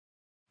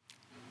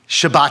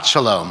Shabbat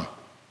Shalom.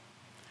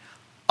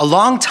 A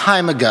long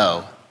time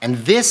ago, and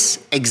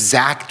this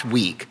exact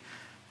week,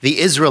 the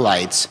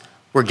Israelites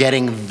were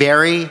getting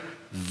very,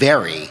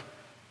 very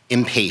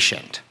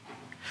impatient.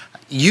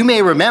 You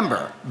may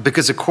remember,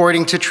 because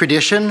according to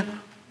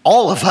tradition,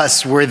 all of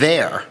us were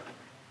there.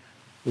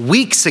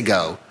 Weeks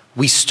ago,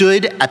 we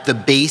stood at the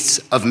base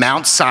of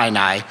Mount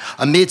Sinai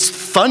amidst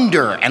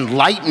thunder and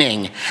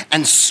lightning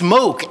and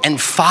smoke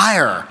and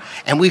fire,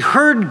 and we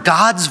heard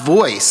God's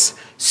voice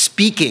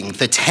speaking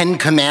the 10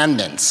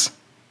 Commandments.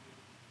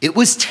 It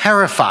was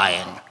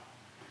terrifying.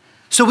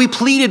 So we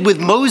pleaded with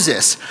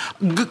Moses,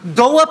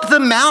 go up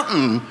the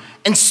mountain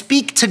and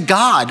speak to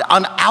God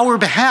on our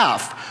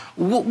behalf.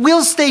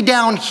 We'll stay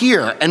down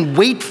here and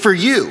wait for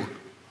you.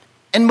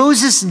 And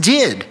Moses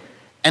did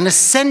and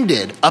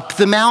ascended up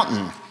the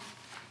mountain.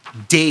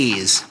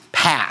 Days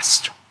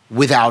passed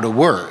without a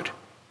word.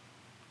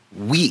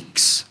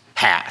 Weeks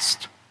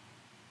passed.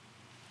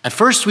 At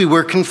first we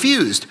were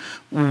confused.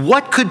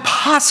 What could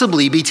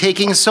possibly be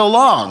taking so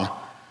long?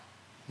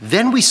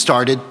 Then we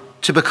started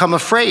to become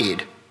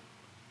afraid.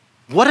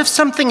 What if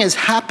something has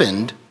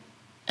happened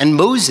and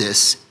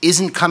Moses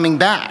isn't coming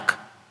back?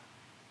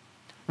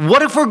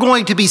 What if we're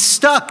going to be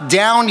stuck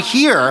down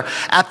here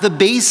at the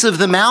base of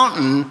the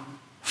mountain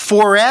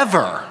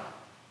forever?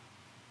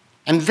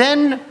 And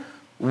then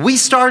we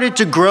started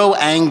to grow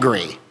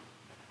angry.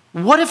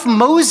 What if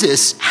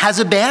Moses has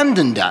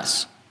abandoned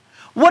us?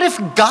 What if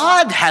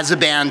God has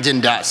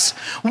abandoned us?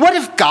 What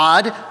if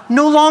God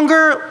no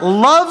longer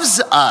loves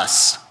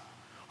us?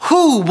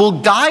 Who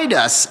will guide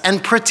us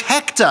and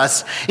protect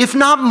us if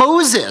not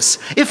Moses,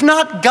 if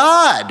not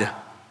God?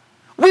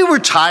 We were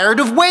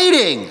tired of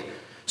waiting.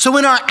 So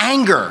in our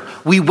anger,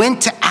 we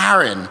went to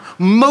Aaron,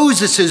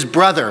 Moses'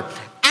 brother.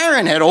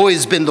 Aaron had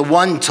always been the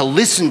one to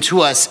listen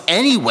to us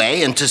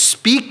anyway and to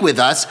speak with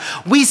us.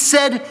 We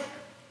said,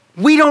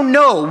 we don't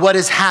know what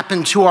has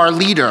happened to our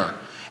leader,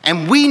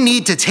 and we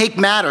need to take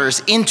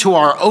matters into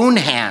our own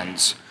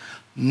hands.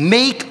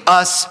 Make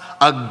us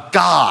a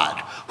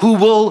God who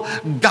will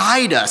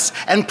guide us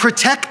and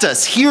protect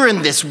us here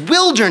in this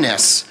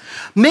wilderness.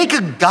 Make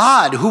a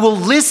God who will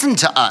listen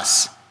to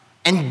us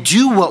and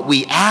do what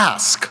we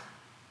ask.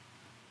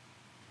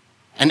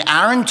 And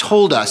Aaron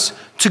told us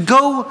to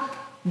go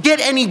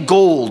get any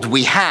gold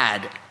we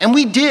had, and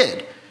we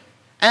did.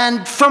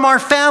 And from our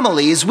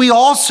families, we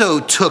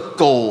also took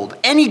gold,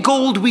 any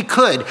gold we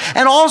could,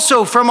 and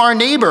also from our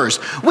neighbors.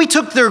 We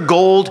took their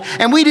gold,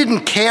 and we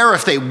didn't care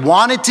if they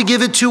wanted to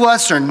give it to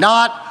us or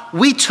not.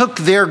 We took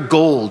their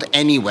gold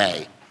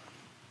anyway.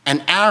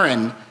 And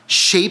Aaron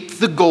shaped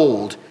the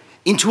gold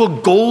into a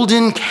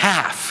golden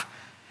calf.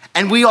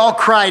 And we all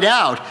cried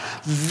out,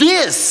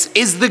 "This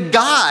is the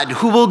God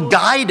who will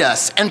guide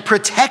us and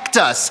protect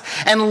us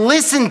and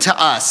listen to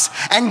us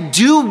and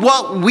do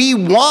what we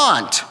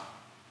want."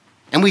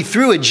 And we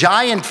threw a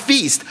giant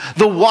feast,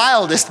 the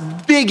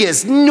wildest,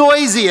 biggest,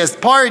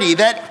 noisiest party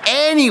that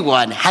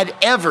anyone had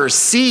ever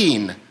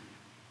seen.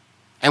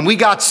 And we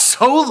got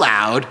so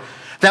loud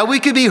that we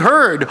could be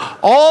heard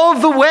all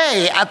the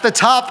way at the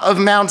top of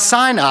Mount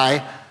Sinai,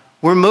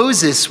 where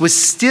Moses was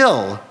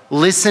still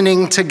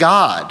listening to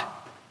God.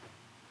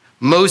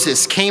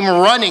 Moses came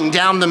running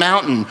down the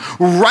mountain,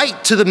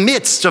 right to the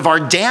midst of our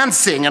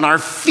dancing and our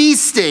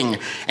feasting,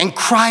 and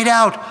cried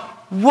out,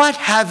 "What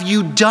have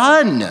you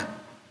done?"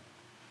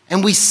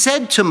 And we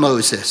said to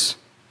Moses,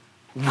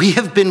 "We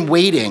have been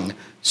waiting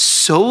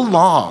so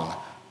long,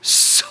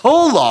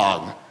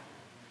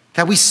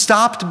 that we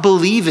stopped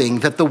believing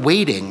that the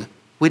waiting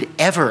would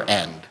ever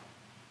end.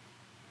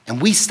 And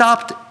we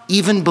stopped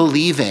even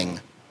believing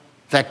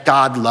that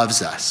God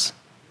loves us."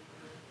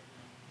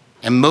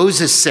 And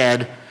Moses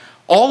said,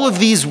 "All of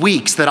these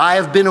weeks that I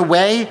have been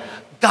away,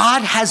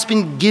 God has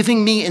been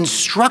giving me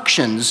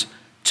instructions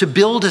to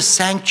build a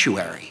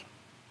sanctuary,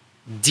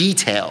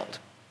 detailed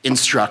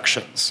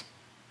instructions."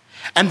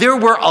 And there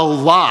were a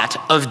lot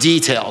of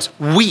details,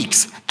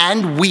 weeks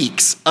and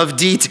weeks of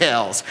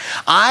details.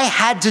 I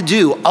had to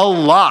do a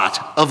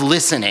lot of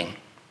listening,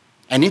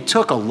 and it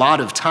took a lot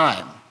of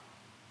time.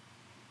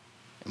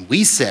 And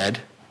we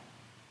said,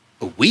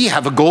 "We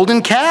have a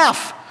golden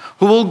calf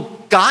who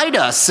will guide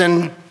us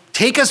and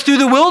take us through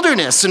the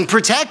wilderness and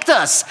protect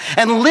us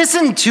and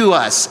listen to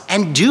us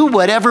and do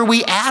whatever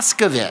we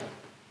ask of it."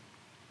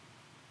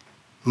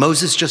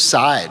 Moses just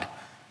sighed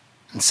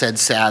and said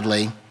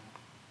sadly,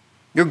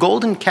 "Your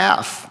golden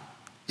calf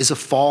is a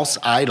false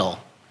idol.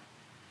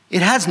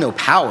 It has no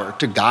power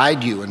to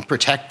guide you and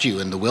protect you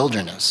in the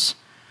wilderness,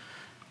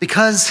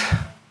 because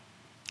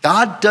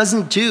God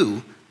doesn't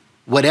do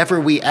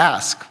whatever we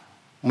ask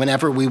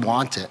whenever we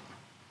want it.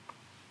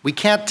 We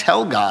can't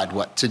tell God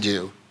what to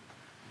do.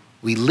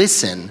 We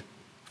listen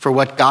for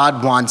what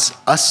God wants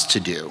us to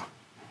do.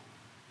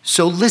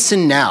 So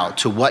listen now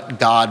to what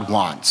God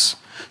wants.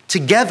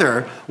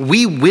 Together,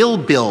 we will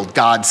build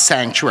God's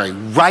sanctuary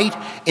right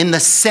in the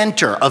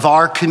center of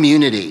our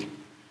community.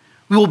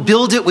 We will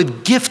build it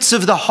with gifts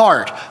of the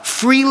heart,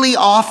 freely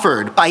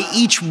offered by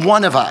each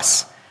one of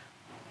us.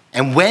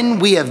 And when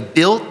we have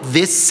built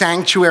this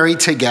sanctuary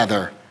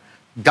together,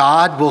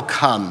 God will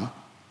come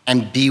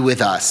and be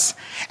with us.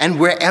 And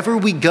wherever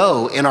we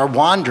go in our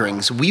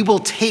wanderings, we will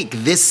take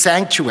this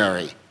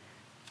sanctuary,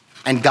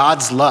 and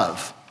God's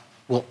love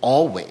will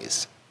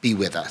always be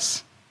with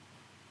us.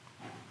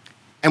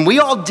 And we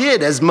all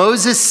did as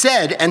Moses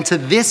said, and to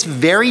this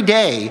very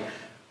day,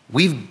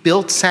 we've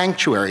built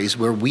sanctuaries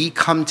where we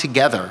come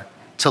together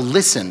to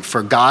listen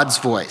for God's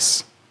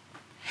voice.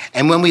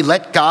 And when we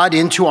let God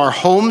into our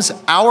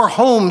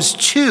homes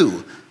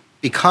too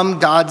become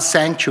God's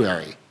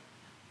sanctuary.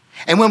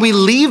 And when we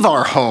leave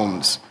our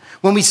homes,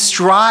 when we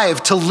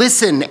strive to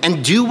listen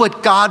and do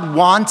what God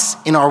wants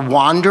in our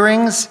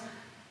wanderings,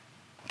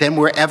 then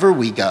wherever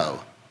we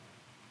go,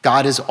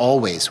 God is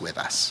always with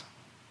us.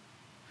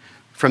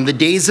 From the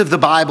days of the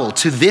Bible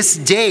to this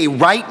day,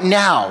 right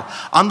now,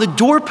 on the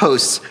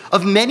doorposts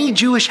of many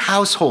Jewish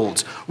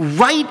households,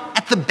 right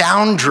at the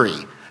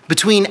boundary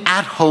between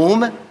at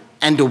home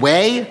and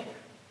away,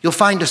 you'll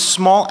find a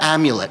small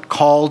amulet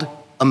called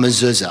a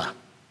mezuzah.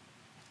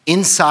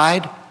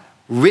 Inside,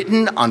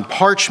 written on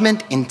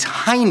parchment in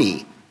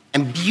tiny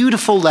and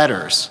beautiful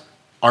letters,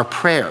 are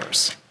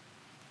prayers.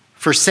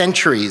 For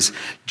centuries,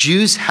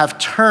 Jews have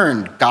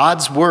turned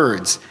God's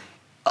words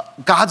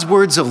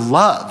of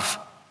love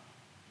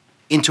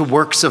into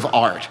works of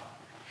art.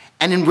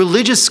 And in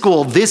religious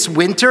school this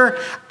winter,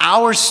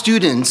 our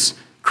students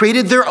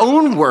created their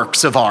own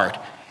works of art,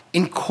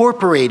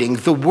 incorporating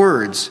the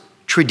words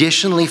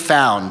traditionally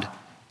found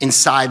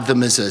inside the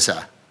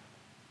mezuzah.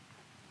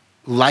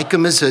 Like a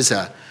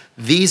mezuzah,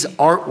 these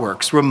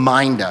artworks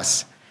remind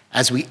us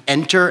as we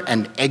enter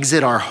and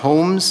exit our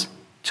homes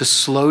to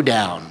slow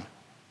down,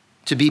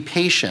 to be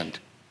patient,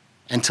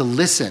 and to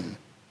listen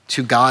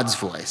to God's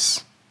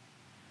voice.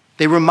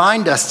 They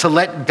remind us to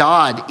let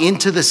God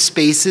into the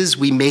spaces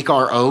we make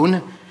our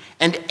own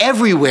and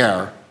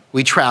everywhere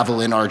we travel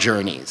in our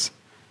journeys.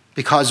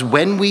 Because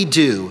when we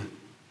do,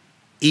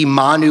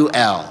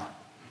 Emanu-El,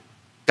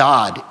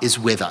 God is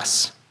with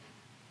us.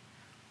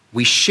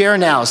 We share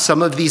now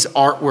some of these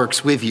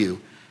artworks with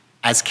you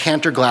as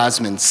Cantor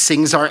Glazman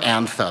sings our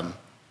anthem,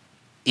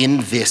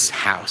 "In This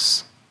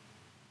House."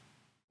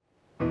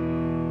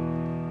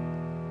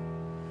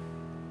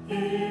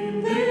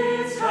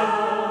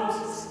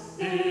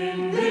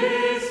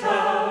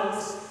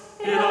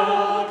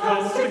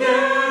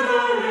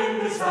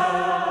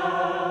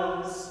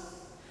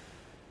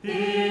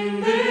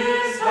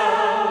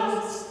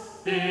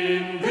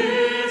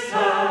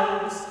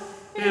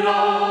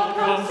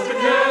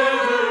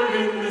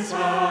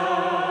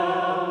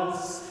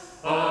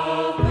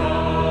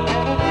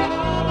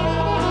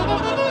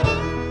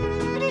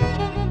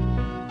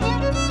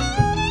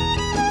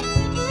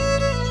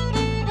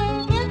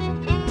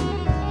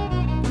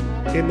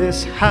 In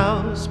this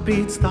house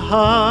beats the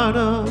heart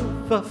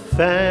of a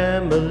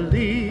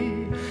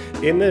family.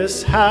 In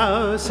this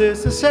house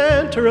is the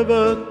center of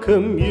a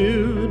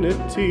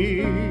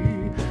community.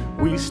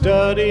 We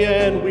study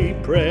and we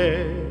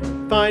pray,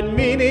 find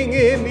meaning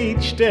in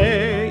each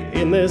day.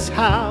 In this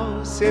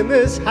house, in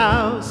this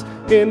house,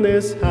 in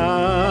this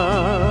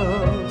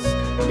house.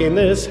 In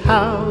this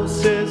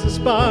house is a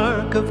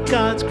spark of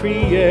God's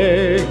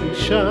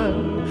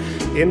creation.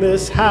 In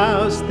this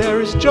house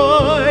there is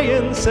joy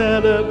and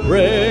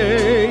celebration.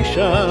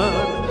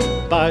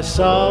 By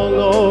song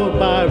or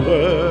by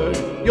word,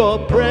 your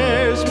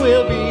prayers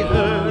will be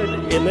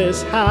heard. In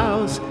this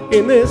house,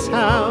 in this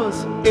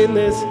house, in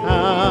this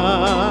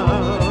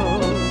house.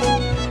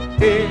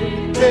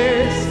 In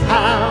this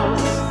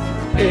house,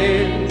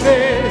 in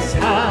this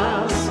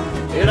house,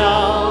 it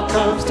all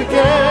comes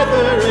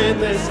together in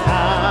this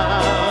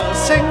house.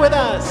 Sing with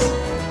us.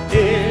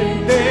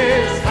 In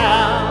this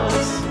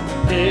house,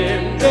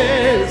 in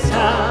this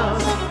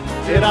house,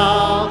 it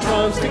all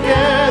comes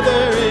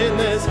together in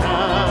this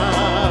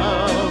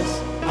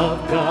house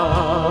of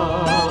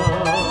God.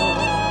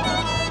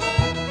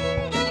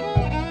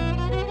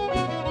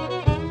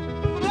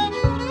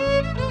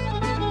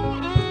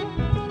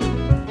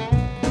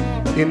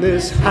 In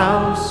this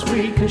house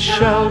we can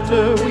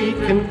shelter, we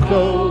can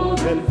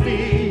clothe and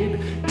feed.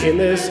 In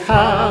this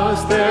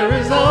house there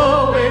is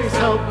always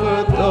help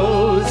for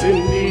those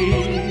in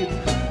need.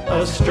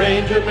 A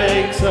stranger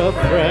makes a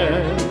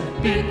friend,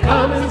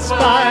 become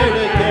inspired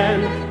again.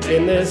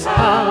 In this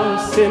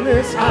house, in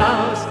this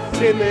house,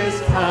 in this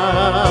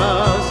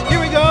house.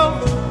 Here we go.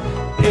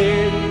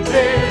 In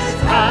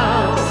this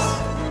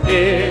house,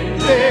 in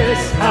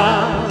this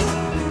house,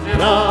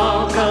 it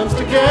all comes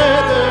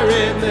together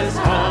in this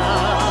house.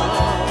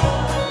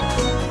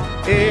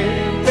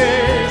 In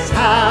this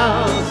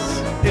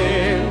house,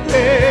 in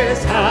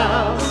this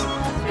house,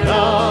 it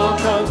all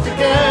comes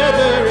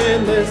together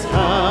in this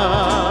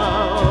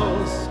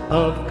house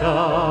of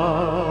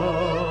God.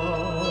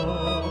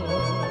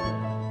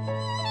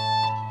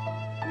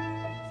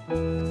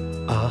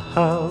 A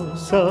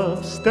house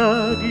of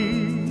study,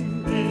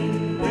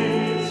 in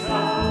this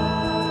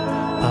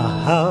house. A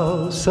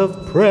house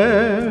of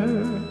prayer,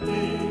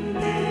 in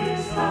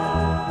this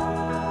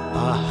house.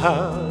 A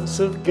house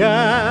of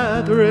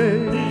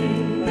gathering,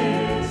 in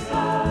this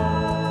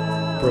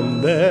house.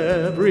 From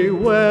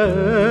everywhere.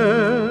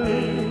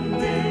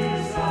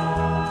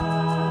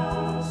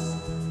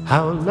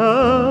 How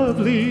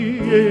lovely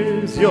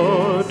is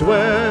your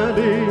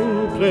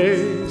dwelling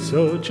place,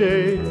 O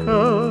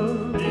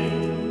Jacob.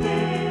 In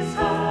this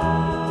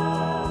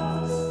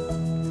house.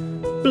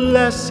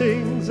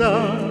 Blessings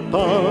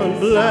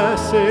upon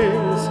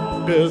blessings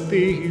built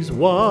these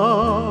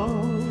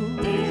walls.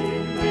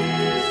 In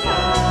this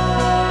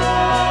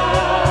house.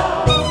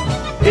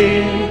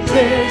 In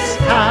this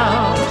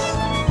house,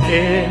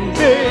 in